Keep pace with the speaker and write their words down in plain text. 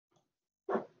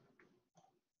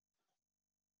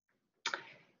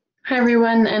Hi,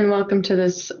 everyone, and welcome to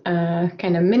this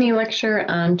kind of mini lecture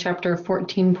on chapter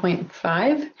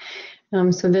 14.5.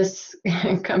 So this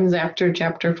comes after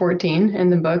chapter 14 in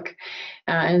the book,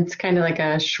 and it's kind of like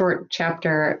a short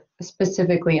chapter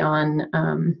specifically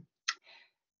on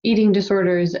eating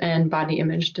disorders and body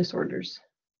image disorders.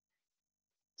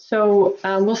 So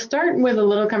we'll start with a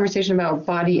little conversation about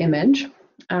body image.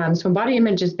 So body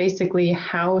image is basically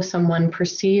how someone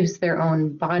perceives their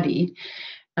own body.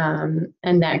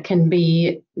 And that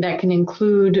can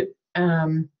include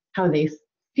how they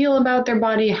feel about their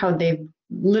body, how they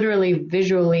literally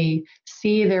visually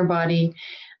see their body,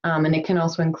 and it can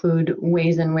also include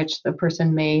ways in which the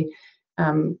person may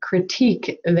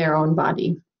critique their own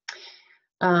body.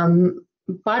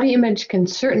 Body image can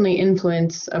certainly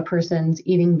influence a person's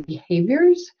eating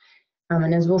behaviors,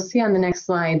 and as we'll see on the next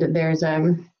slide, there's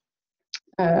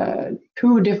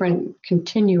two different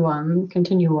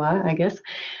continua, I guess,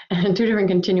 two different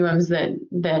continuums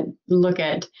that look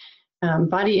at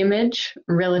body image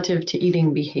relative to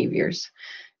eating behaviors.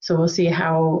 So we'll see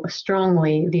how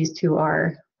strongly these two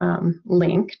are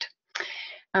linked.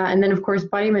 And then, of course,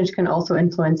 body image can also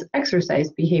influence exercise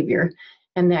behavior,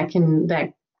 and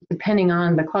that depending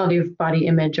on the quality of body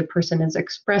image a person is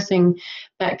expressing,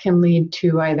 that can lead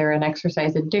to either an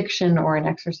exercise addiction or an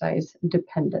exercise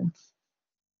dependence.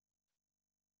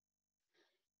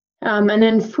 And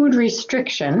then food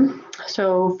restriction.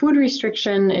 So food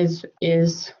restriction is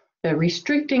the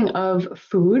restricting of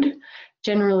food,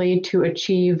 generally to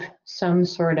achieve some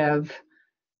sort of,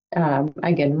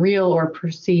 again, real or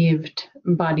perceived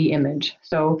body image.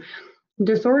 So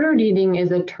disordered eating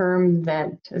is a term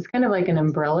that is kind of like an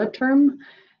umbrella term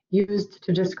used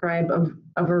to describe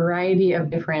a variety of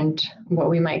different,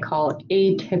 what we might call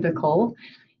atypical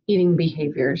eating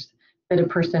behaviors that a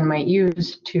person might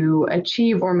use to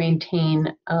achieve or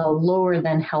maintain a lower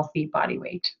than healthy body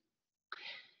weight.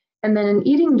 And then an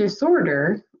eating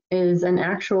disorder is an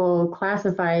actual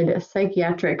classified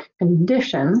psychiatric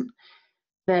condition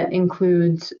that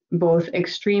includes both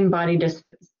extreme body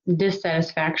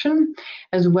dissatisfaction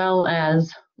as well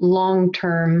as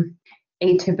long-term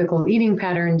atypical eating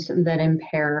patterns that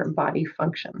impair body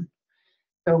function.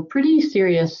 So pretty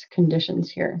serious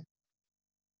conditions here.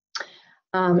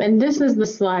 And this is the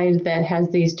slide that has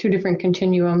these two different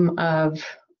continuum of,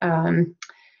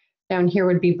 down here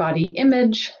would be body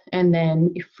image, and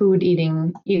then food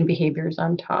eating behaviors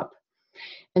on top.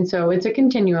 And so it's a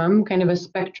continuum, kind of a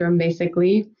spectrum,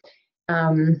 basically.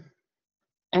 And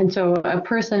so a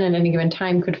person at any given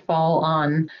time could fall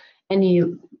on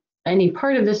any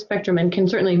part of this spectrum and can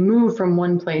certainly move from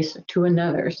one place to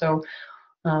another. So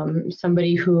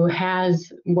somebody who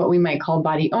has what we might call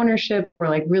body ownership or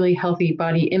like really healthy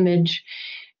body image.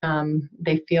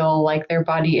 They feel like their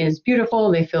body is beautiful.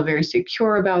 They feel very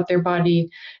secure about their body.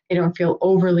 They don't feel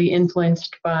overly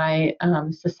influenced by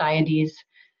society's,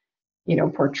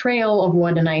 portrayal of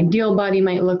what an ideal body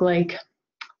might look like.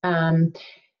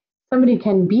 Somebody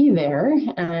can be there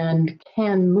and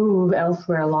can move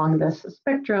elsewhere along this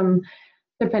spectrum,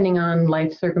 depending on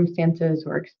life circumstances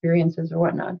or experiences or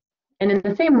whatnot. And in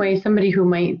the same way, somebody who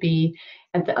might be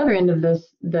at the other end of the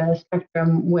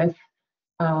spectrum with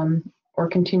or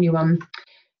continuum,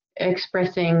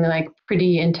 expressing like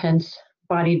pretty intense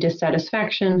body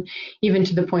dissatisfaction, even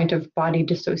to the point of body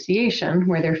dissociation,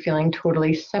 where they're feeling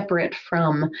totally separate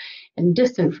from and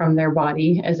distant from their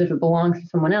body as if it belongs to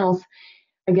someone else.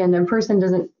 Again, the person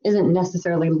isn't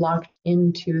necessarily locked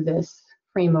into this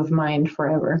frame of mind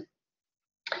forever.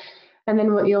 And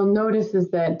then what you'll notice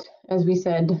is that, as we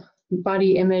said,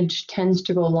 body image tends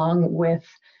to go along with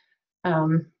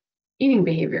eating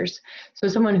behaviors. So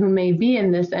someone who may be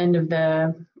in this end of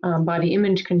the body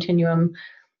image continuum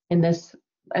at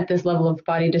this level of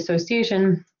body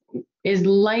dissociation is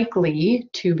likely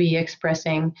to be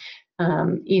expressing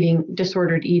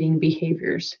disordered eating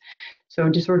behaviors. So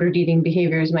disordered eating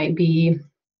behaviors might be,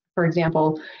 for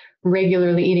example,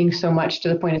 regularly eating so much to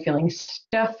the point of feeling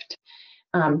stuffed,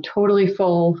 totally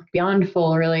full, beyond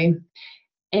full really,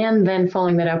 and then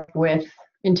following that up with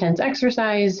intense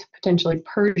exercise, potentially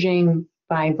purging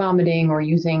by vomiting or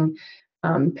using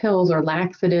pills or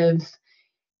laxatives,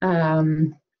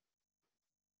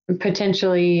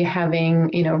 potentially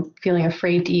having, feeling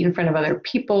afraid to eat in front of other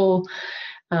people,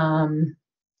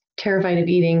 terrified of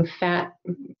eating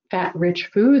fat-rich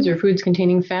foods or foods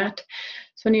containing fat.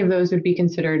 So any of those would be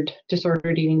considered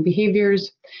disordered eating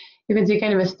behaviors. You can see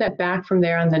kind of a step back from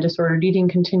there on the disordered eating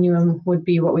continuum would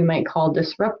be what we might call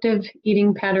disruptive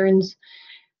eating patterns.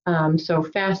 So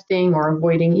fasting or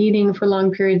avoiding eating for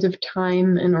long periods of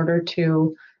time in order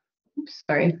to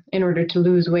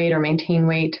lose weight or maintain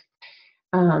weight.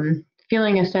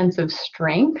 feeling a sense of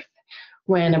strength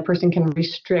when a person can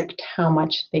restrict how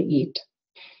much they eat.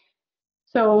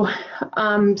 So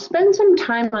spend some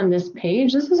time on this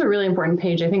page. This is a really important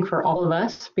page, I think, for all of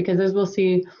us, because as we'll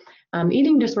see,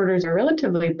 eating disorders are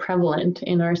relatively prevalent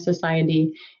in our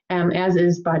society, as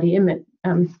is body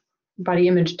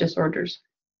image disorders.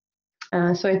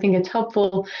 So I think it's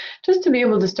helpful just to be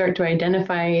able to start to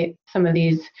identify some of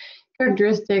these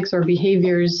characteristics or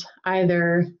behaviors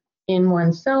either in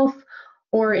oneself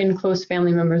or in close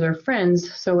family members or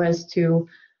friends, so as to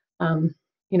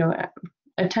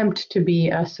attempt to be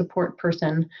a support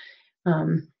person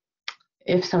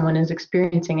if someone is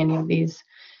experiencing any of these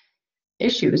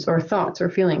issues or thoughts or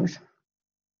feelings.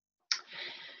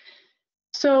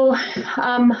 So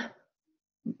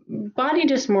body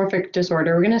dysmorphic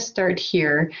disorder, we're going to start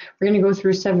here. We're going to go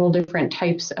through several different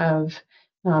types of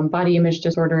body image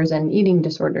disorders and eating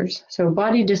disorders. So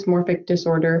body dysmorphic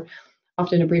disorder,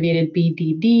 often abbreviated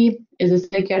BDD, is a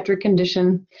psychiatric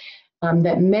condition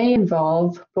that may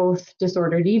involve both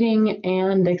disordered eating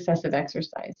and excessive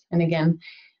exercise. And again,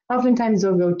 oftentimes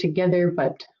they'll go together,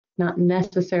 but not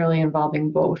necessarily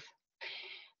involving both.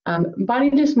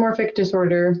 Body dysmorphic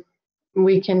disorder,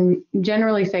 we can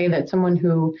generally say that someone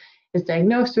who is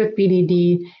diagnosed with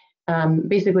BDD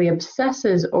basically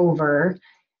obsesses over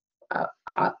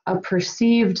a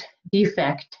perceived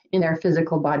defect in their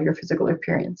physical body or physical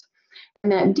appearance.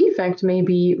 And that defect may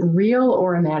be real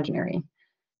or imaginary.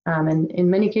 And in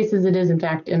many cases, it is in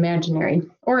fact imaginary,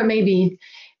 or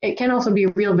it can also be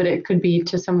real, but it could be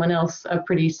to someone else a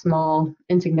pretty small,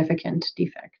 insignificant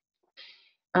defect.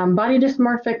 Body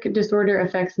dysmorphic disorder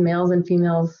affects males and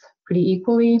females pretty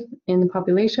equally in the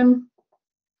population.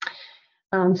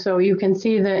 So you can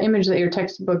see the image that your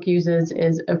textbook uses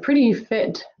is a pretty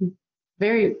fit,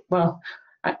 very well,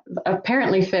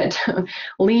 apparently fit,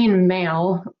 lean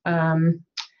male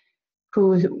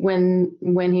who,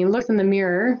 when he looks in the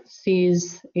mirror,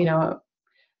 sees,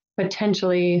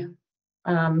 potentially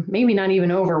maybe not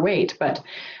even overweight, but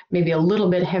maybe a little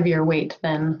bit heavier weight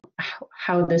than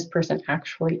how this person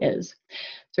actually is.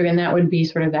 So again, that would be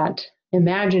sort of that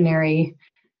imaginary,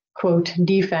 quote,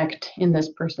 defect in this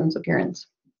person's appearance.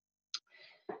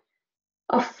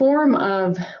 A form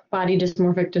of body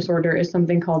dysmorphic disorder is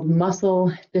something called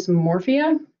muscle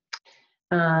dysmorphia.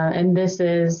 And this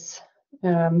is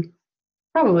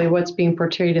probably what's being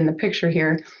portrayed in the picture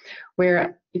here,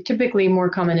 where typically more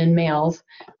common in males,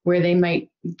 where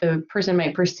the person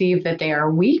might perceive that they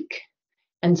are weak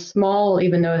and small,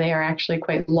 even though they are actually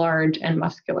quite large and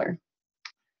muscular.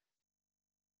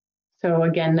 So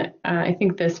again, I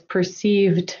think this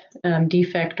perceived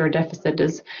defect or deficit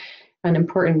is an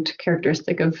important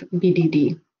characteristic of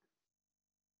BDD.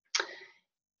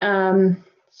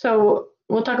 So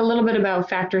we'll talk a little bit about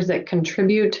factors that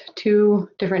contribute to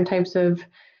different types of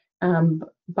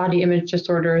body image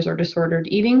disorders or disordered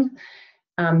eating.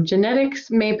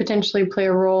 Genetics may potentially play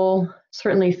a role.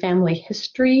 Certainly family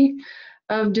history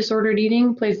of disordered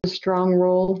eating plays a strong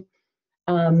role.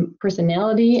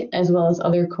 Personality, as well as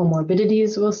other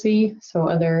comorbidities we'll see, so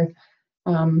other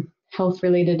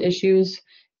health-related issues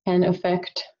can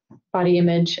affect body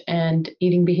image and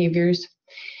eating behaviors.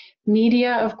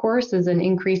 Media, of course, is an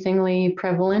increasingly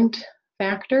prevalent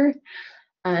factor.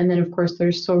 And then, of course,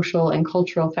 there's social and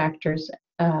cultural factors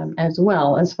as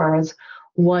well, as far as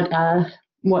what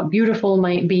beautiful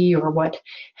might be or what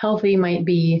healthy might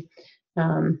be.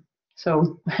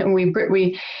 So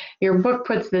your book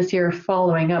puts this here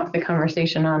following up the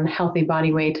conversation on healthy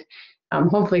body weight,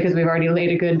 hopefully because we've already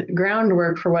laid a good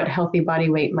groundwork for what healthy body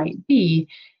weight might be,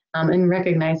 and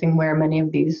recognizing where many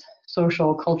of these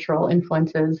social, cultural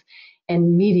influences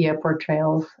and media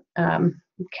portrayals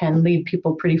can lead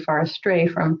people pretty far astray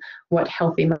from what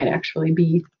healthy might actually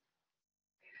be.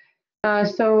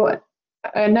 So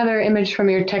another image from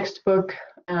your textbook,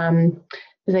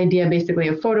 this idea basically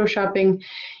of photoshopping.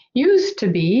 Used to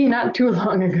be, not too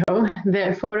long ago,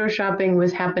 that photoshopping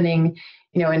was happening,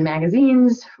 in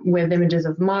magazines with images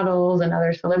of models and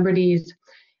other celebrities.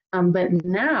 But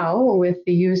now, with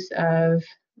the use of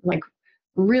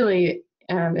really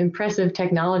impressive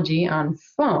technology on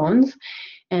phones,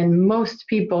 and most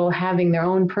people having their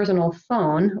own personal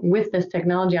phone with this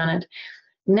technology on it,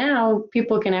 now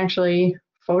people can actually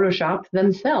Photoshop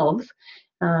themselves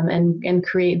and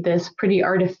create this pretty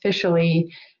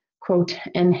artificially, quote,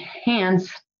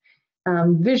 enhanced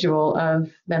visual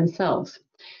of themselves.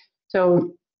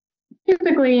 So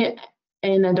typically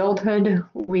in adulthood,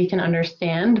 we can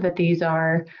understand that these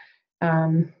are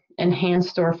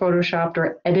enhanced or photoshopped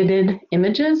or edited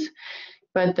images.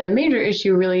 But the major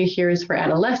issue really here is for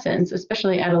adolescents,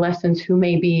 especially adolescents who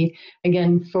may be,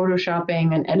 again,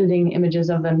 photoshopping and editing images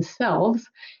of themselves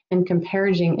and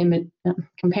comparing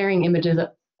images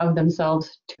of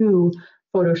themselves to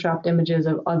photoshopped images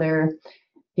of other,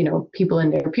 people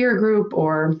in their peer group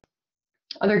or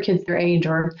other kids their age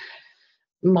or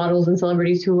models and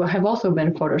celebrities who have also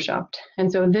been photoshopped.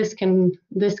 And so this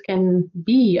can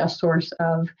be a source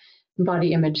of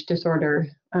body image disorder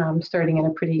starting at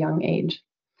a pretty young age.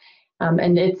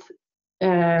 And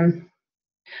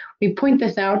we point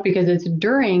this out because it's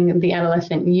during the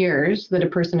adolescent years that a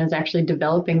person is actually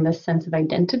developing this sense of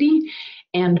identity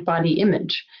and body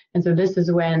image. And so this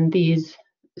is when these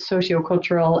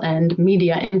sociocultural and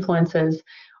media influences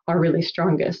are really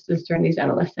strongest, is during these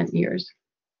adolescent years.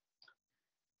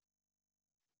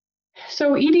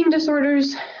 So eating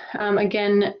disorders,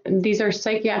 again, these are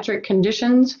psychiatric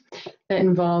conditions that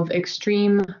involve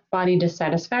extreme body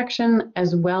dissatisfaction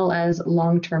as well as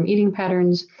long-term eating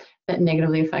patterns that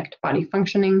negatively affect body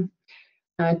functioning.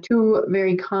 Two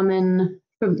very common,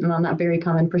 well, not very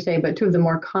common per se, but two of the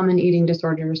more common eating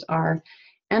disorders are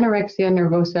anorexia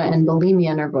nervosa and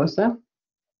bulimia nervosa.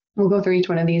 We'll go through each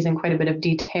one of these in quite a bit of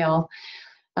detail.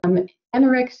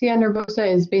 Anorexia nervosa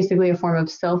is basically a form of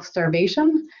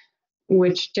self-starvation,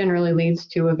 which generally leads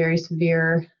to a very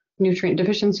severe nutrient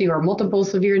deficiency or multiple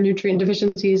severe nutrient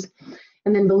deficiencies.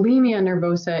 And then bulimia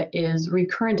nervosa is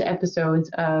recurrent episodes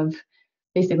of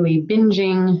basically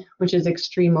binging, which is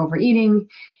extreme overeating,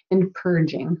 and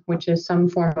purging, which is some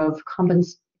form of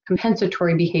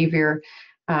compensatory behavior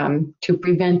to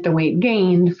prevent the weight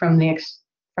gained from the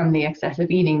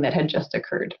excessive eating that had just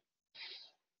occurred.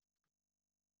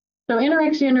 So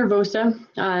anorexia nervosa,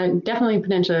 definitely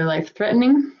potentially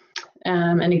life-threatening.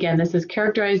 And again, this is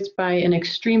characterized by an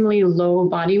extremely low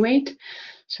body weight,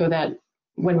 so that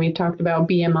when we talked about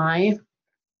BMI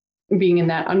being in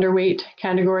that underweight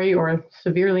category or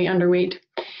severely underweight,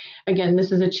 again,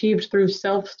 this is achieved through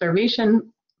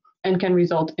self-starvation and can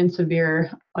result in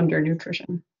severe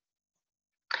undernutrition.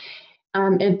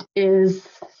 It is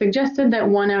suggested that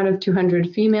 1 out of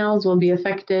 200 females will be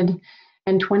affected,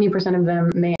 and 20% of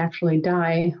them may actually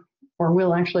die or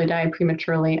will actually die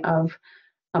prematurely of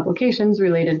complications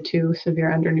related to severe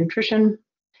undernutrition.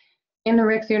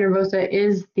 Anorexia nervosa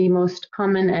is the most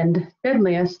common and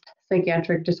deadliest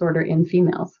psychiatric disorder in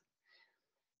females.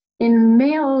 In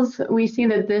males, we see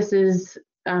that this is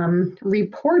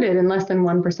reported in less than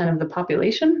 1% of the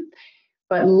population,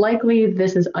 but likely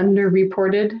this is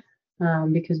underreported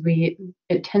because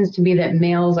it tends to be that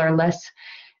males are less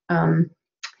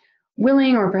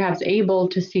willing or perhaps able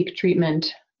to seek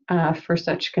treatment for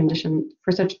such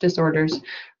disorders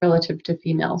relative to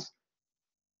females.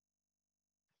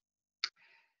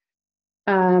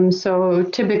 So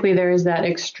typically there is that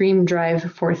extreme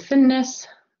drive for thinness,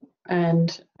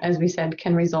 and as we said,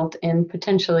 can result in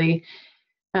potentially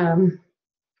in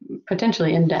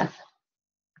death.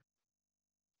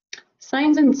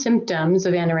 Signs and symptoms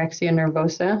of anorexia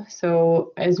nervosa.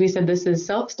 So as we said, this is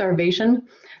self-starvation.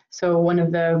 So one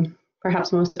of the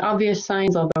perhaps most obvious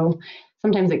signs, although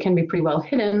sometimes it can be pretty well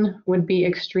hidden, would be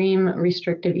extreme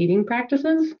restrictive eating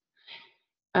practices.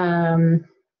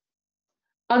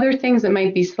 Other things that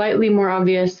might be slightly more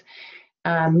obvious,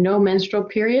 no menstrual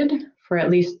period for at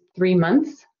least 3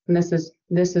 months, and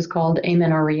this is called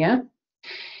amenorrhea,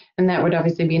 and that would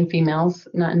obviously be in females,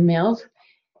 not in males.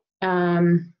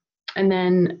 And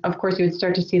then, of course, you would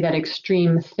start to see that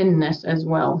extreme thinness as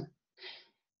well.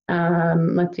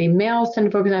 Let's see, males tend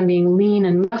to focus on being lean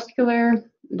and muscular.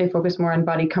 They focus more on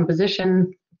body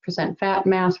composition, percent fat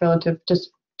mass relative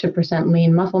to percent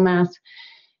lean muscle mass,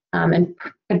 and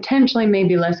potentially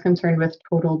maybe less concerned with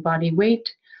total body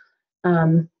weight.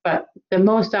 But the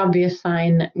most obvious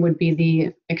sign would be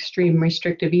the extreme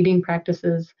restrictive eating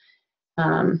practices,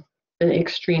 the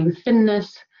extreme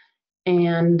thinness,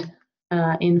 and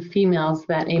in females,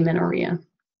 that amenorrhea.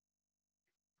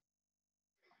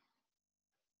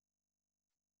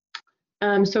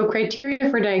 So criteria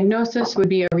for diagnosis would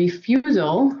be a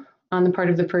refusal on the part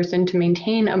of the person to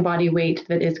maintain a body weight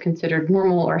that is considered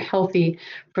normal or healthy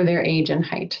for their age and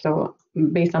height, so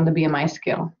based on the BMI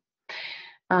scale.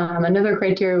 Another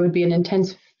criteria would be an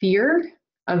intense fear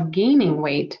of gaining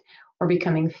weight or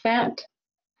becoming fat.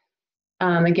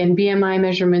 Again, BMI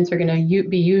measurements are going to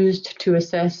be used to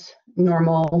assess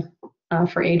normal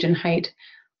for age and height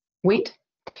weight.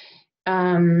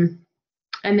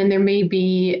 And then there may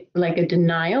be like a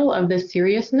denial of the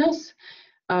serious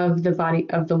နော်of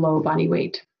the low body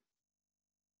weight.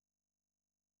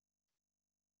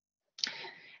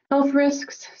 Health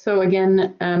risks. So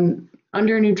again,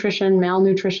 undernutrition,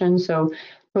 malnutrition. So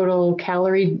total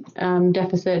calorie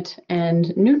deficit,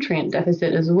 and nutrient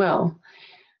deficit as well.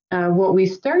 What we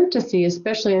start to see,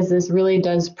 especially as this really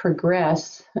does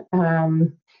progress,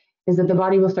 is that the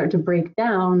body will start to break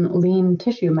down lean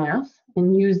tissue mass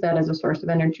and use that as a source of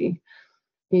energy.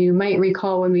 You might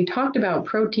recall when we talked about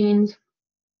proteins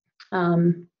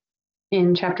in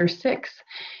chapter 6,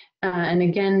 and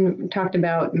again talked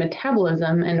about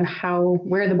metabolism and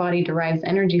where the body derives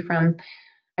energy from.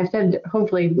 I've said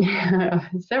hopefully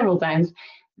several times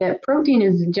that protein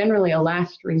is generally a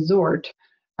last resort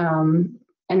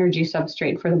energy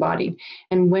substrate for the body.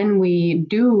 And when we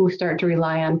do start to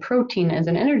rely on protein as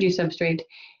an energy substrate,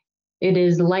 it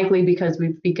is likely because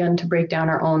we've begun to break down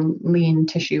our own lean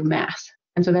tissue mass.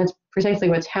 And so that's precisely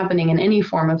what's happening in any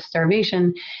form of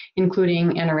starvation,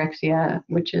 including anorexia,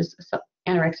 which is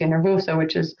anorexia nervosa,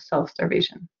 which is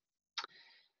self-starvation.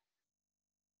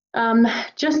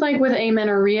 Just like with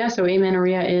amenorrhea, so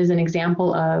amenorrhea is an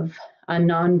example of a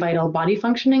non-vital body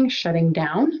functioning shutting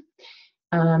down.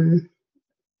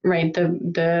 Right,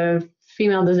 the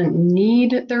female doesn't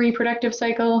need the reproductive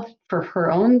cycle for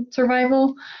her own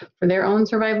survival, for their own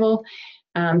survival.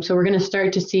 So we're going to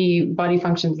start to see body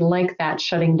functions like that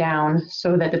shutting down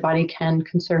so that the body can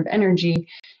conserve energy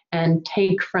and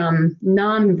take from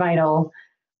non-vital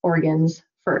organs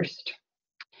first.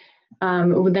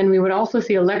 Then we would also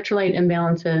see electrolyte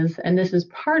imbalances, and this is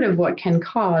part of what can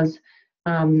cause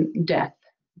death.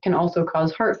 It can also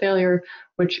cause heart failure,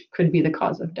 which could be the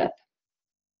cause of death.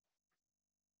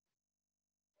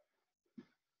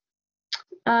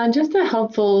 Just a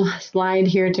helpful slide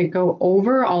here to go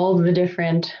over all the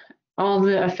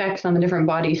effects on the different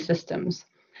body systems.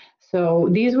 So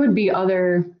these would be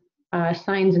other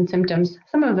signs and symptoms,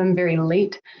 some of them very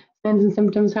late signs and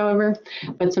symptoms, however,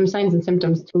 but some signs and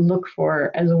symptoms to look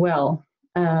for as well.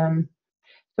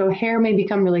 So hair may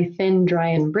become really thin, dry,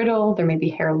 and brittle. There may be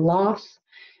hair loss.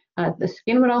 The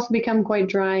skin would also become quite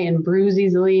dry and bruise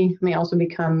easily, may also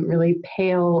become really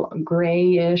pale,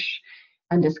 grayish,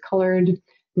 and discolored.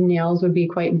 Nails would be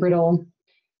quite brittle.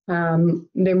 There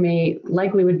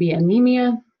likely would be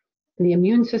anemia. The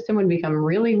immune system would become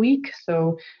really weak.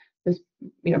 So this,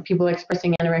 people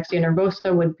expressing anorexia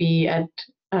nervosa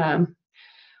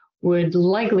would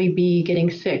likely be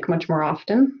getting sick much more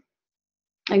often.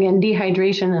 Again,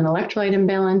 dehydration and electrolyte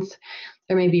imbalance.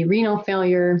 There may be renal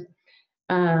failure.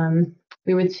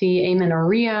 We would see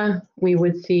amenorrhea. We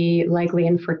would see likely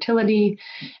infertility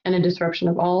and a disruption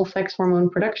of all sex hormone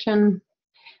production.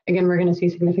 Again, we're going to see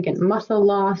significant muscle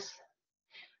loss.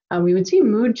 We would see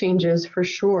mood changes for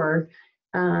sure,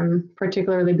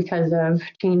 particularly because of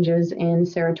changes in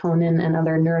serotonin and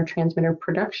other neurotransmitter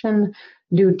production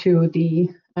due to the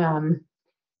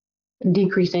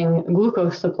decreasing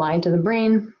glucose supply to the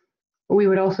brain. We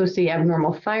would also see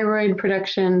abnormal thyroid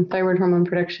hormone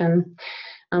production.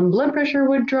 Blood pressure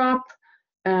would drop.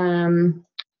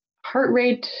 Heart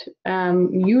rate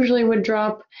usually would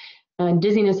drop.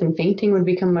 Dizziness and fainting would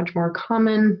become much more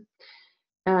common.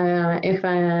 If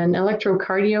an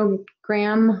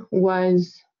electrocardiogram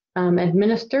was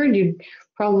administered, you'd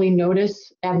probably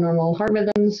notice abnormal heart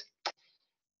rhythms.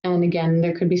 And again,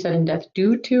 there could be sudden death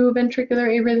due to ventricular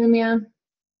arrhythmia.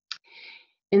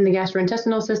 In the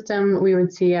gastrointestinal system, we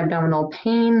would see abdominal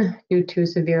pain due to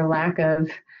severe lack of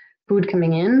food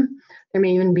coming in. There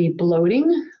may even be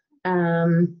bloating.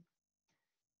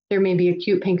 There may be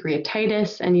acute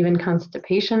pancreatitis and even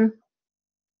constipation.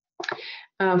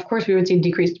 Of course, we would see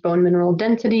decreased bone mineral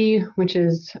density, which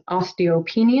is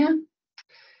osteopenia.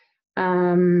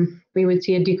 We would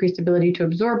see a decreased ability to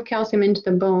absorb calcium into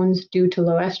the bones due to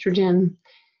low estrogen.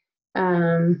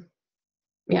 And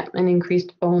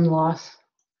increased bone loss.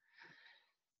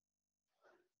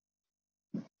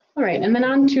 All right, and then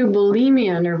on to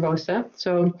bulimia nervosa.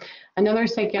 So another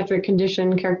psychiatric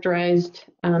condition characterized,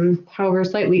 however,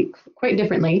 quite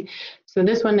differently. So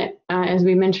this one, as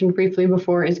we mentioned briefly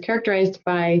before, is characterized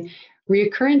by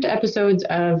recurrent episodes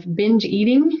of binge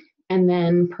eating and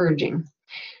then purging.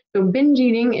 So binge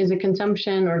eating is a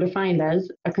consumption, or defined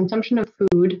as a consumption of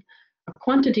food, a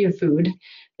quantity of food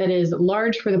that is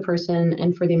large for the person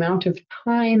and for the amount of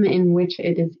time in which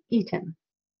it is eaten.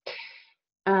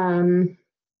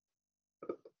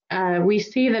 We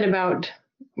see that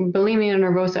bulimia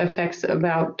nervosa affects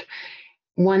about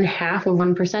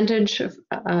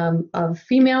 0.5% of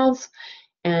females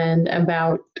and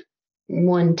about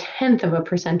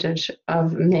 0.1%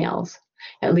 of males,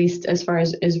 at least as far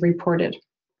as is reported.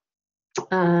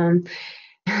 Sorry,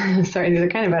 these are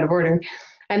kind of out of order.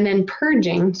 And then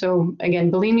purging. So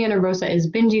again, bulimia nervosa is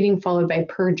binge eating followed by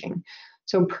purging.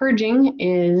 So purging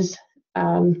is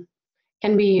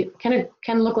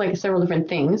can look like several different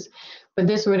things, but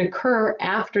this would occur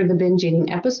after the binge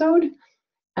eating episode,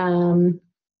 and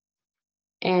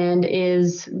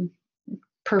is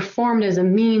performed as a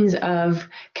means of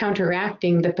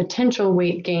counteracting the potential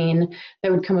weight gain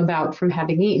that would come about from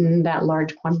having eaten that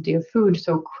large quantity of food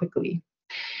so quickly.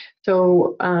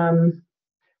 So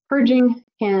purging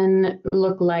can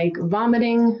look like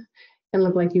vomiting, can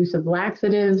look like use of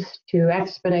laxatives to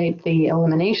expedite the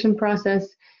elimination process,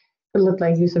 could look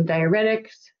like use of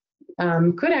diuretics,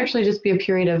 could actually just be a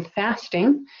period of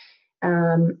fasting,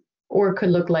 or could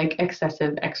look like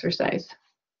excessive exercise.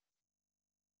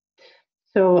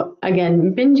 So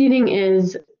again, binge eating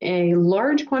is a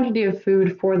large quantity of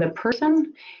food for the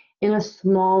person in a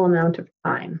small amount of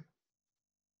time.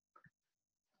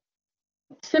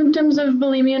 Symptoms of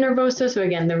bulimia nervosa. So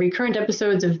again, the recurrent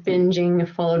episodes of binging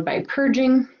followed by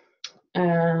purging,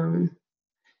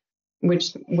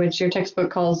 which your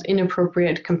textbook calls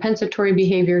inappropriate compensatory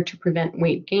behavior to prevent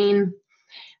weight gain.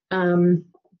 The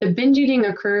binge eating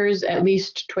occurs at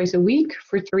least twice a week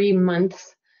for 3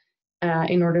 months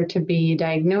in order to be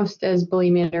diagnosed as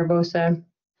bulimia nervosa.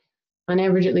 On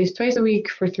average, at least twice a week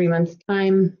for 3 months'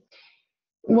 time.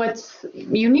 What's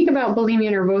unique about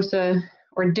bulimia nervosa,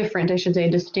 or different, I should say,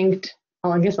 distinct,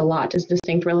 well, I guess a lot is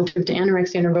distinct relative to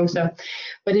anorexia nervosa,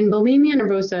 but in bulimia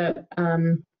nervosa,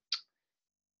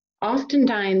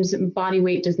 oftentimes body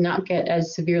weight does not get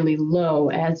as severely low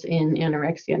as in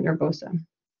anorexia nervosa.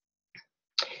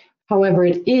 However,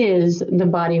 it is the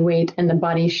body weight and the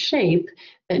body shape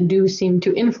that do seem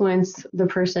to influence the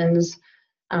person's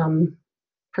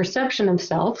perception of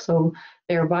self, so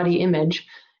their body image,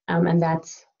 and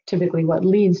that's typically what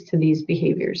leads to these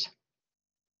behaviors.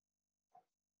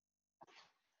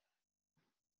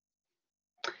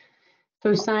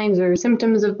 So signs or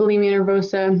symptoms of bulimia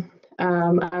nervosa,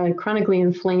 a chronically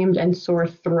inflamed and sore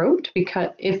throat,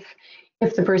 because if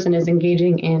the person is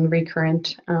engaging in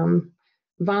recurrent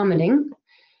vomiting.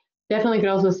 Definitely could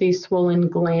also see swollen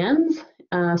glands,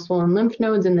 swollen lymph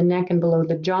nodes in the neck and below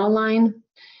the jawline.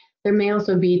 There may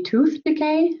also be tooth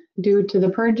decay due to the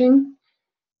purging.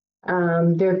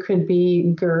 There could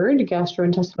be GERD,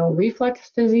 gastrointestinal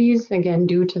reflux disease, again,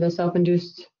 due to the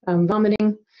self-induced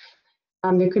vomiting.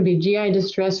 There could be GI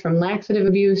distress from laxative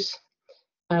abuse.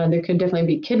 There could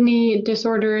definitely be kidney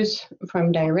disorders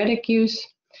from diuretic use.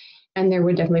 And there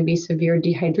would definitely be severe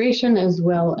dehydration as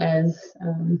well as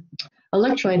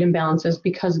electrolyte imbalances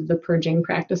because of the purging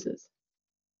practices.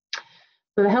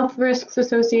 So the health risks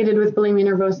associated with bulimia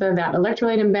nervosa, that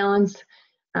electrolyte imbalance,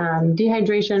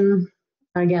 dehydration,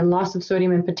 again, loss of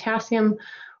sodium and potassium,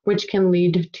 which can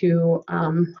lead to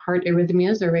heart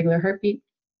arrhythmias or irregular heartbeat.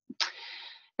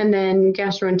 And then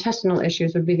gastrointestinal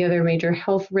issues would be the other major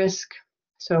health risk.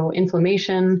 So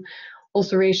inflammation,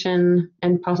 ulceration,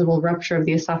 and possible rupture of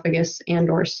the esophagus and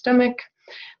or stomach.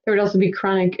 There would also be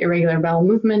chronic irregular bowel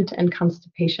movement and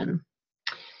constipation.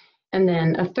 And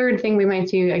then a third thing we might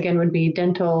see, again, would be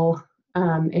dental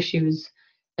issues,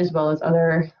 as well as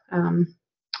other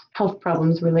health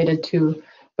problems related to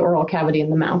the oral cavity in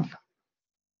the mouth.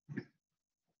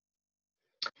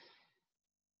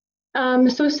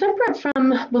 So separate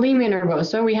from bulimia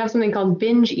nervosa, we have something called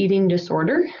binge eating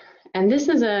disorder. And this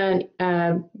is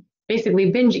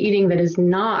basically binge eating that is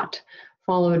not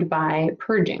followed by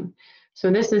purging.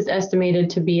 So this is estimated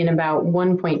to be in about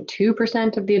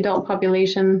 1.2% of the adult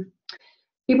population.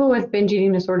 People with binge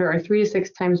eating disorder are 3 to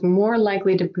 6 times more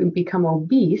likely to become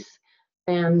obese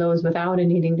than those without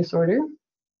an eating disorder.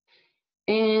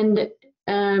 And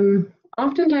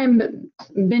oftentimes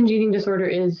binge eating disorder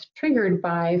is triggered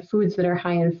by foods that are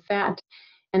high in fat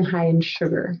and high in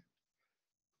sugar.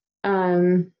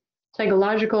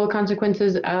 Psychological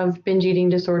consequences of binge eating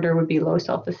disorder would be low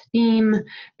self-esteem,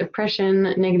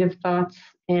 depression, negative thoughts,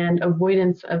 and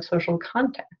avoidance of social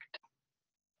contact.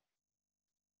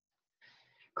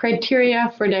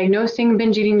 Criteria for diagnosing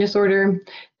binge eating disorder: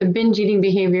 the binge eating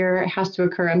behavior has to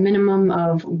occur a minimum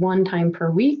of 1 time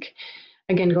per week,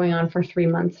 again going on for 3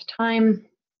 months' time.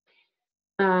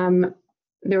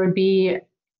 There would be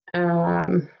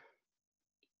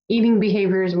eating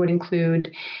behaviors would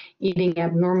include eating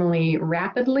abnormally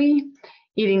rapidly,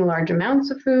 eating large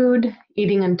amounts of food,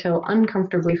 eating until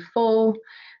uncomfortably full,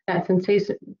 that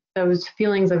sensation, those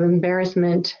feelings of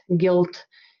embarrassment, guilt,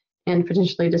 and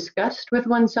potentially disgust with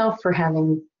oneself for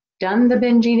having done the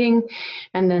binge eating,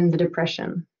 and then the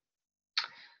depression.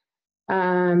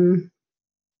 Yeah,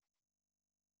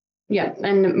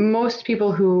 and most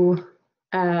people who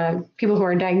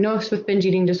are diagnosed with binge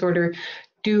eating disorder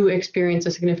do experience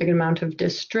a significant amount of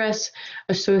distress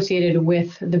associated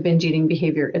with the binge eating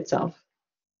behavior itself.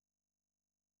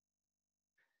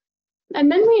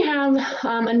 And then we have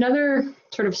another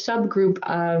sort of subgroup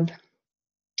of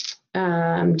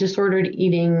disordered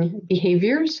eating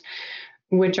behaviors,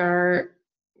 which are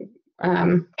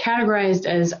categorized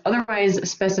as otherwise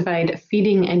specified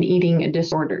feeding and eating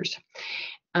disorders.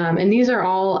 And these are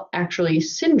all actually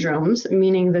syndromes,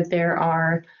 meaning that there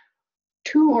are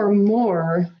two or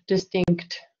more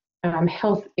distinct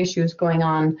health issues going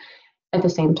on at the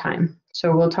same time.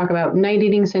 So we'll talk about night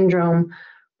eating syndrome,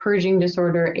 purging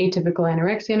disorder, atypical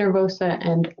anorexia nervosa,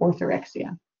 and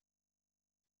orthorexia.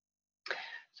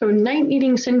 So night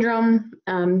eating syndrome,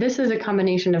 this is a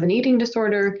combination of an eating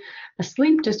disorder, a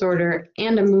sleep disorder,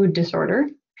 and a mood disorder.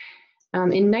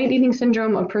 In night eating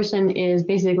syndrome, a person is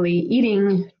basically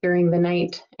eating during the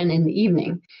night and in the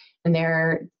evening, and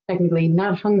they're technically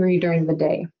not hungry during the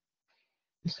day.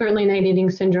 Certainly, night eating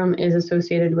syndrome is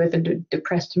associated with a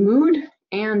depressed mood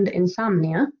and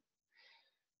insomnia.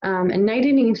 And night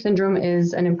eating syndrome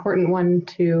is an important one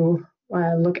to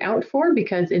look out for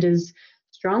because it is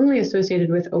strongly associated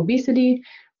with obesity,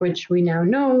 which we now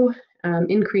know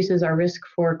increases our risk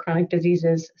for chronic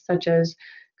diseases such as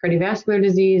cardiovascular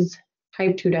disease,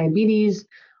 type 2 diabetes,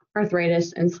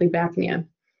 arthritis, and sleep apnea.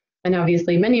 And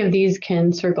obviously, many of these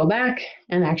can circle back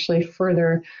and actually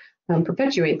further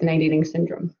perpetuate the night eating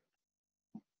syndrome.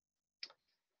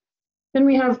 Then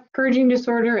we have purging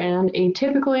disorder and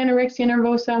atypical anorexia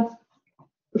nervosa.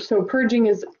 So purging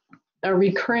is a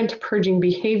recurrent purging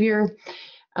behavior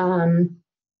in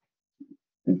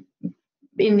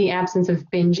the absence of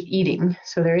binge eating.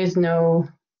 So there is no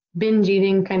binge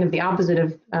eating, kind of the opposite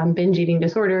of binge eating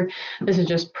disorder. This is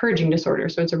just purging disorder.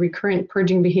 So it's a recurrent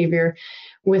purging behavior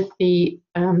with the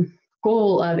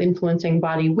goal of influencing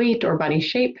body weight or body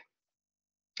shape.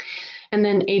 And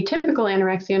then atypical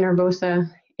anorexia nervosa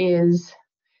is,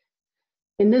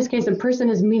 in this case, a person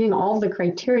is meeting all the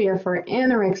criteria for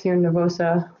anorexia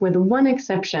nervosa with one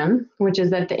exception, which is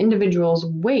that the individual's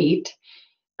weight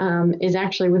is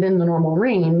actually within the normal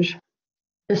range,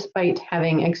 despite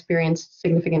having experienced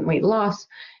significant weight loss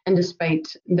and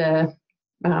despite the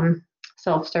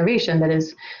self-starvation that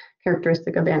is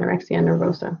characteristic of anorexia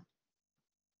nervosa.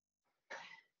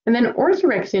 And then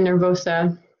orthorexia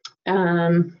nervosa,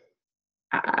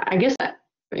 I guess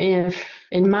if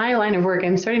in my line of work,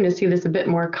 I'm starting to see this a bit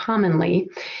more commonly.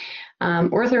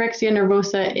 Orthorexia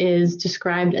nervosa is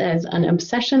described as an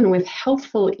obsession with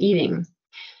healthful eating.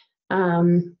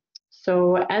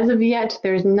 So as of yet,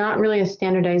 there's not really a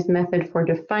standardized method for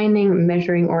defining,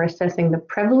 measuring, or assessing the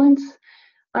prevalence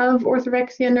of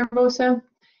orthorexia nervosa.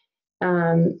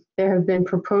 There have been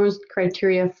proposed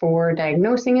criteria for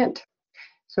diagnosing it.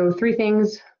 So three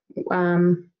things.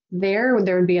 There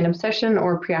would be an obsession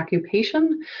or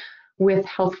preoccupation with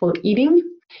healthful eating,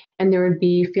 and there would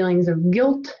be feelings of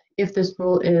guilt if this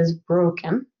rule is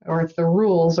broken, or if the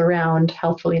rules around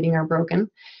healthful eating are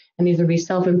broken, and these would be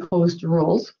self-imposed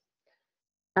rules.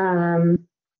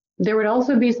 There would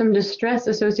also be some distress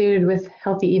associated with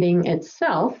healthy eating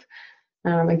itself,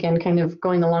 again, kind of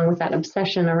going along with that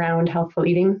obsession around healthful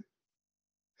eating.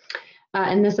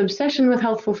 And this obsession with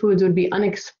healthful foods would be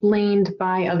unexplained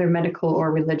by other medical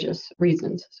or religious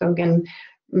reasons. So again,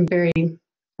 very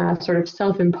sort of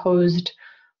self-imposed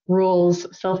rules,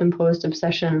 self-imposed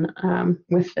obsession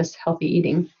with this healthy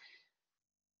eating.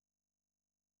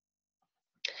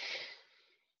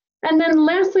 And then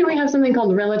lastly, we have something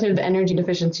called relative energy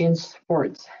deficiency in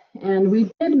sports. And we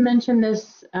did mention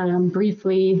this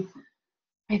briefly,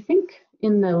 I think,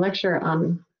 in the lecture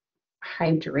on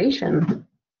hydration,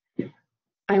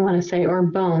 I want to say, or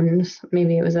bones,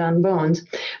 maybe it was on bones.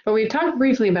 But we talked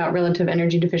briefly about relative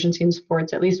energy deficiency in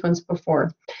sports at least once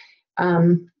before.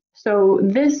 So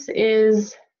this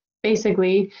is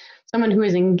basically someone who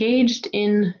is engaged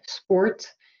in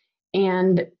sports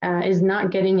and is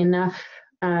not getting enough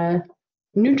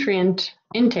nutrient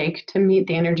intake to meet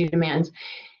the energy demands.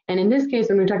 And in this case,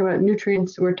 when we talk about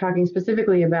nutrients, we're talking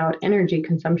specifically about energy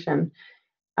consumption.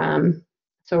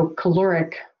 So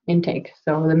caloric intake,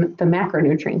 so the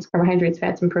macronutrients, carbohydrates,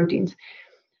 fats, and proteins.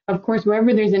 Of course,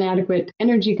 wherever there's inadequate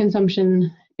energy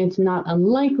consumption, it's not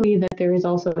unlikely that there is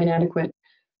also inadequate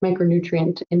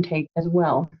micronutrient intake as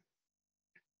well.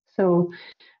 So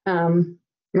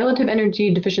relative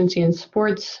energy deficiency in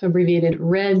sports, abbreviated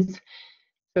REDS.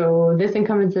 So this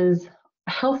encompasses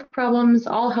health problems,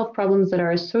 all health problems that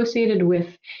are associated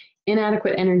with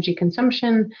inadequate energy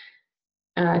consumption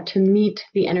to meet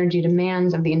the energy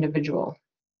demands of the individual.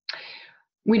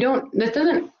 This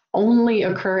doesn't only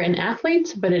occur in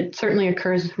athletes, but it certainly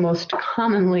occurs most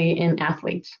commonly in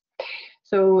athletes.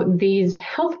 So these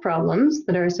health problems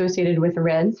that are associated with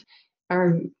REDS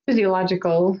are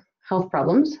physiological health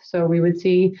problems. So we would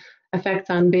see effects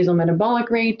on basal metabolic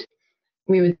rate.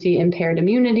 We would see impaired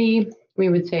immunity. We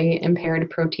would say impaired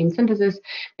protein synthesis.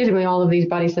 Basically, all of these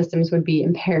body systems would be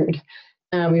impaired.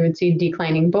 We would see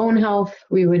declining bone health.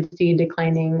 We would see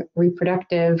declining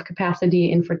reproductive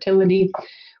capacity and fertility.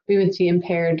 We would see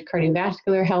impaired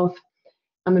cardiovascular health.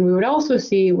 And we would also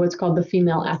see what's called the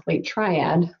female athlete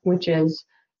triad, which is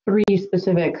 3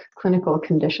 specific clinical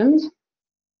conditions.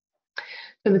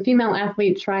 So the female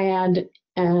athlete triad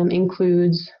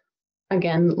includes,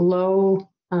 again, low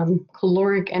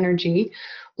caloric energy,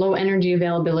 low energy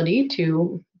availability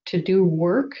to do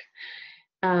work.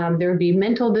 There would be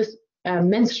menstrual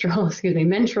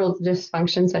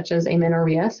dysfunction, such as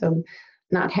amenorrhea, so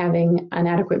not having an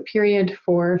adequate period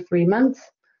for 3 months.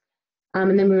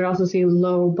 And then we would also see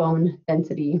low bone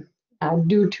density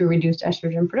due to reduced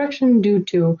estrogen production, due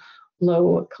to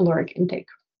low caloric intake.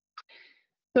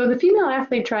 So the female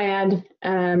athlete triad,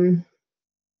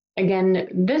 again,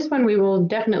 this one we will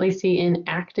definitely see in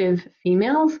active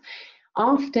females,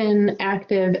 often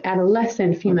active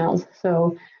adolescent females.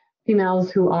 So females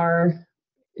who are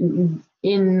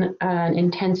in an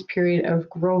intense period of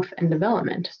growth and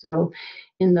development. So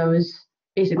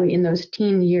basically in those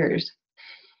teen years.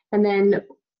 And then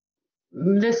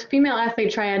this female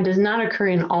athlete triad does not occur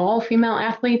in all female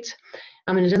athletes.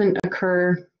 And it doesn't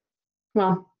occur,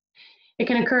 well, it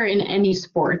can occur in any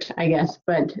sport, I guess,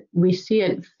 but we see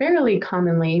it fairly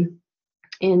commonly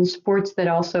in sports that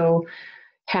also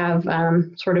have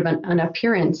sort of an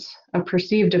appearance, a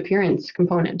perceived appearance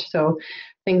component. So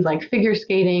things like figure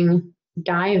skating,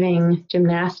 diving,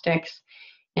 gymnastics,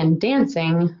 and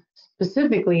dancing,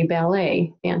 specifically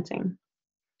ballet dancing.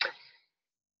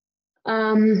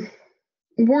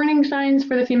 Warning signs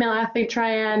for the female athlete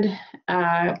triad,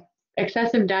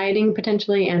 excessive dieting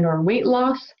potentially and or weight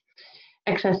loss,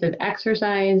 excessive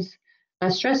exercise.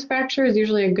 Stress fracture is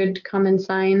usually a good common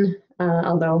sign,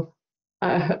 although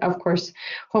of course,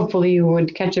 hopefully you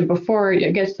would catch it before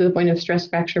it gets to the point of stress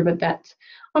fracture, but that's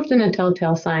often a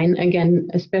telltale sign, again,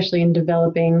 especially in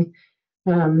developing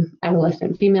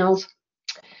adolescent females.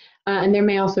 And there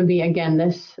may also be, again,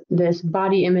 this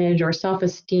body image or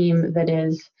self-esteem that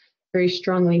is very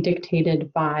strongly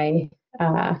dictated by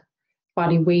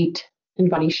body weight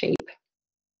and body shape.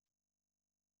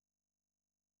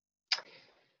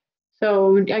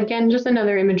 So again, just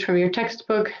another image from your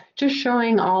textbook, just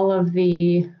showing all of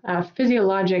the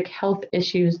physiologic health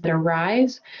issues that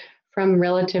arise from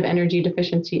relative energy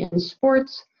deficiency in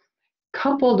sports,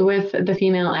 coupled with the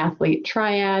female athlete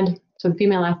triad. So the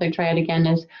female athlete triad, again,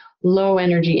 is low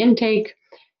energy intake,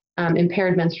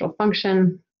 impaired menstrual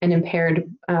function, and impaired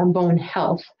bone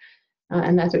health.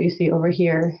 And that's what you see over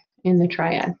here in the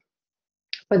triad.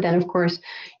 But then, of course,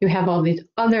 you have all these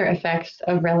other effects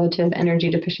of relative energy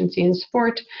deficiency in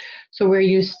sport. So where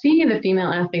you see the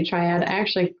female athlete triad, I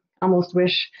actually almost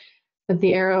wish that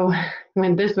the arrow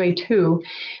went this way too,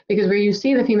 because where you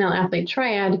see the female athlete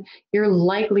triad, you're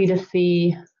likely to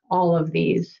see all of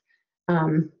these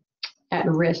at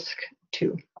risk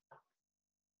too.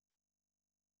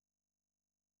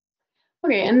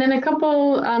 Okay, and then a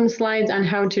couple slides on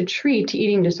how to treat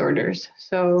eating disorders.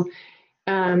 So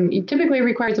it typically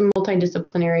requires a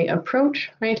multidisciplinary approach,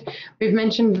 right? We've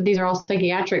mentioned that these are all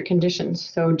psychiatric conditions,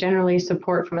 so generally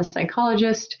support from a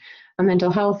psychologist, a mental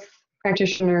health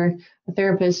practitioner, a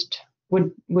therapist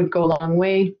would go a long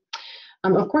way.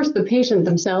 Of course, the patient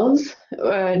themselves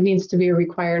needs to be a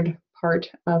required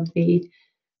part of the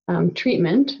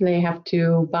treatment. They have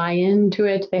to buy into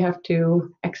it, they have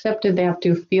to accept it, they have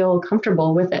to feel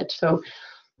comfortable with it. So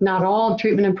not all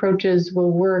treatment approaches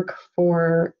will work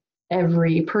for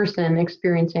every person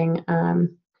experiencing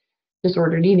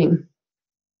disordered eating.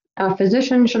 A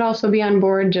physician should also be on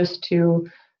board just to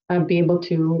be able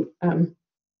to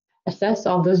assess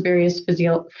all those various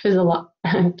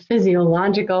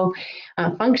physiological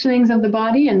functionings of the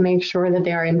body and make sure that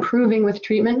they are improving with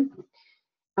treatment.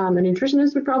 A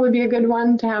nutritionist would probably be a good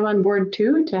one to have on board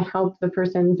too, to help the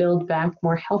person build back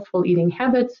more healthful eating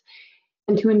habits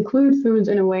and to include foods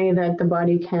in a way that the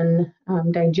body can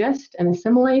digest and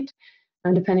assimilate,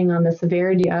 depending on the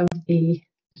severity of the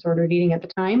disordered eating at the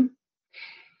time.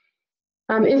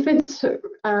 If it's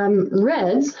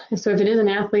REDS, so if it is an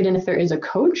athlete and if there is a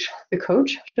coach, the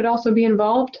coach should also be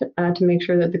involved to make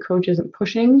sure that the coach isn't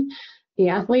pushing the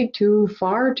athlete too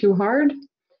far, too hard.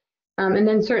 And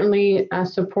then certainly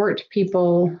support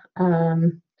people,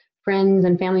 friends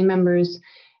and family members.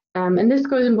 And this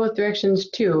goes in both directions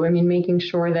too. I mean, making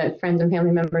sure that friends and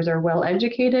family members are well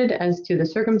educated as to the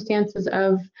circumstances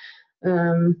of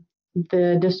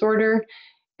the disorder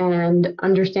and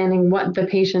understanding what the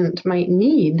patient might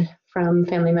need from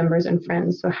family members and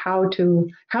friends. So how to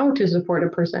support a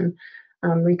person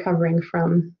recovering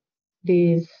from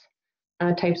these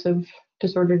types of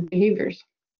disordered behaviors.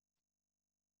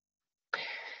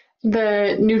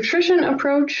 The nutrition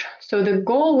approach. So the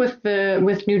goal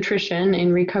with nutrition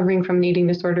in recovering from an eating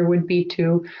disorder would be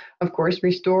to, of course,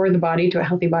 restore the body to a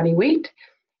healthy body weight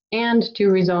and to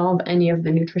resolve any of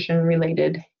the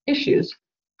nutrition-related issues.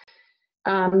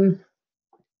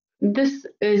 This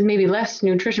is maybe less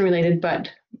nutrition-related, but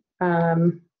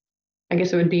I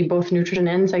guess it would be both nutrition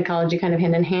and psychology kind of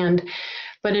hand in hand,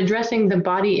 but addressing the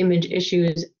body image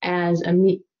issues as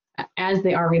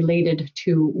they are related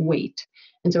to weight.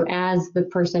 And so as the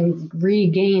person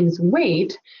regains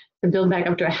weight to build back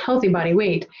up to a healthy body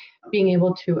weight, being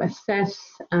able to assess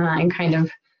and kind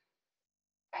of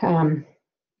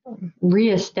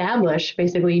reestablish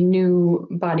basically new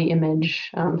body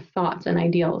image thoughts and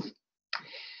ideals.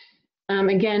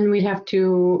 Again, we'd have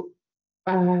to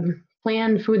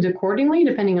plan foods accordingly,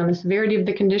 depending on the severity of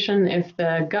the condition. If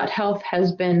the gut health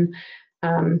has been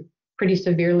pretty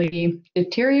severely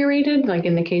deteriorated, like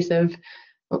in the case of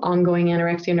ongoing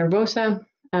anorexia nervosa,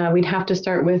 we'd have to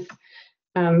start with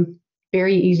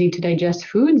very easy to digest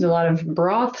foods, a lot of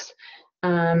broths.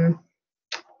 So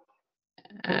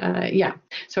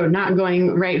not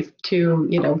going right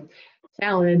to,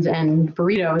 salads and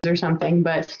burritos or something,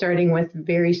 but starting with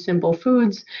very simple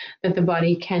foods that the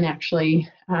body can actually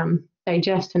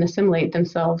digest and assimilate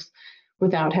themselves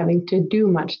without having to do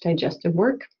much digestive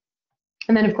work.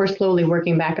 And then, of course, slowly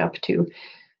working back up to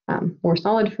more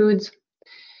solid foods.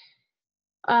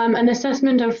 An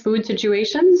assessment of food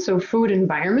situations, so food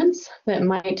environments that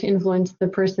might influence the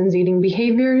person's eating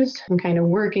behaviors, and kind of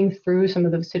working through some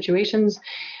of those situations.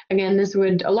 Again,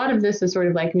 a lot of this is sort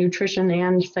of like nutrition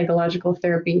and psychological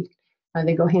therapy.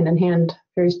 They go hand in hand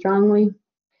very strongly.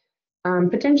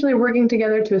 Potentially working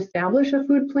together to establish a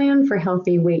food plan for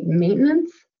healthy weight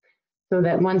maintenance, so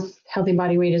that once healthy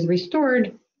body weight is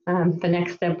restored, the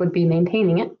next step would be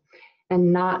maintaining it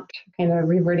and not kind of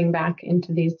reverting back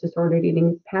into these disordered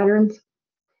eating patterns.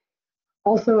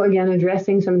 Also, again,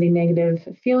 addressing some of the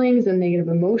negative feelings and negative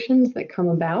emotions that come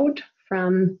about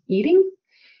from eating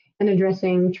and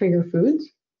addressing trigger foods.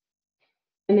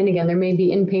 And then again, there may be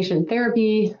inpatient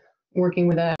therapy, working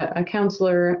with a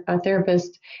counselor, a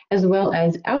therapist, as well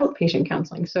as outpatient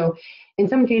counseling. So in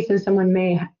some cases, someone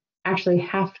may actually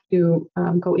have to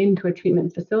go into a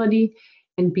treatment facility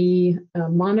and be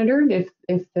monitored if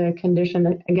the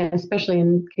condition, again, especially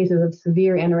in cases of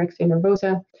severe anorexia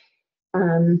nervosa,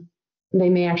 they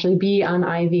may actually be on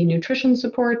IV nutrition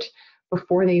support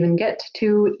before they even get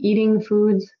to eating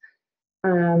foods.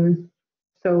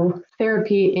 So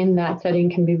therapy in that setting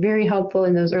can be very helpful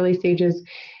in those early stages,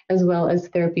 as well as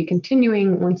therapy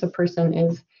continuing once a person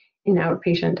is in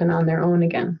outpatient and on their own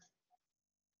again.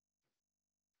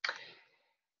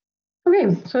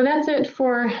 Okay, so that's it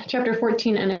for chapter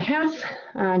 14 and a half.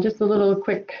 Just a little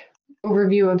quick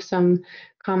overview of some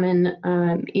common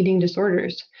eating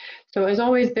disorders. So as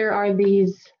always, there are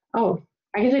these, I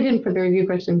guess I didn't put the review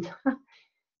questions.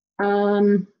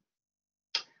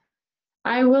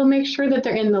 I will make sure that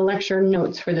they're in the lecture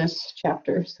notes for this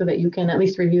chapter so that you can at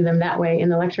least review them that way in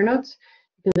the lecture notes,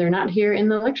 because they're not here in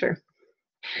the lecture.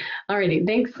 Alrighty,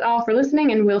 thanks all for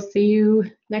listening, and we'll see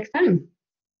you next time.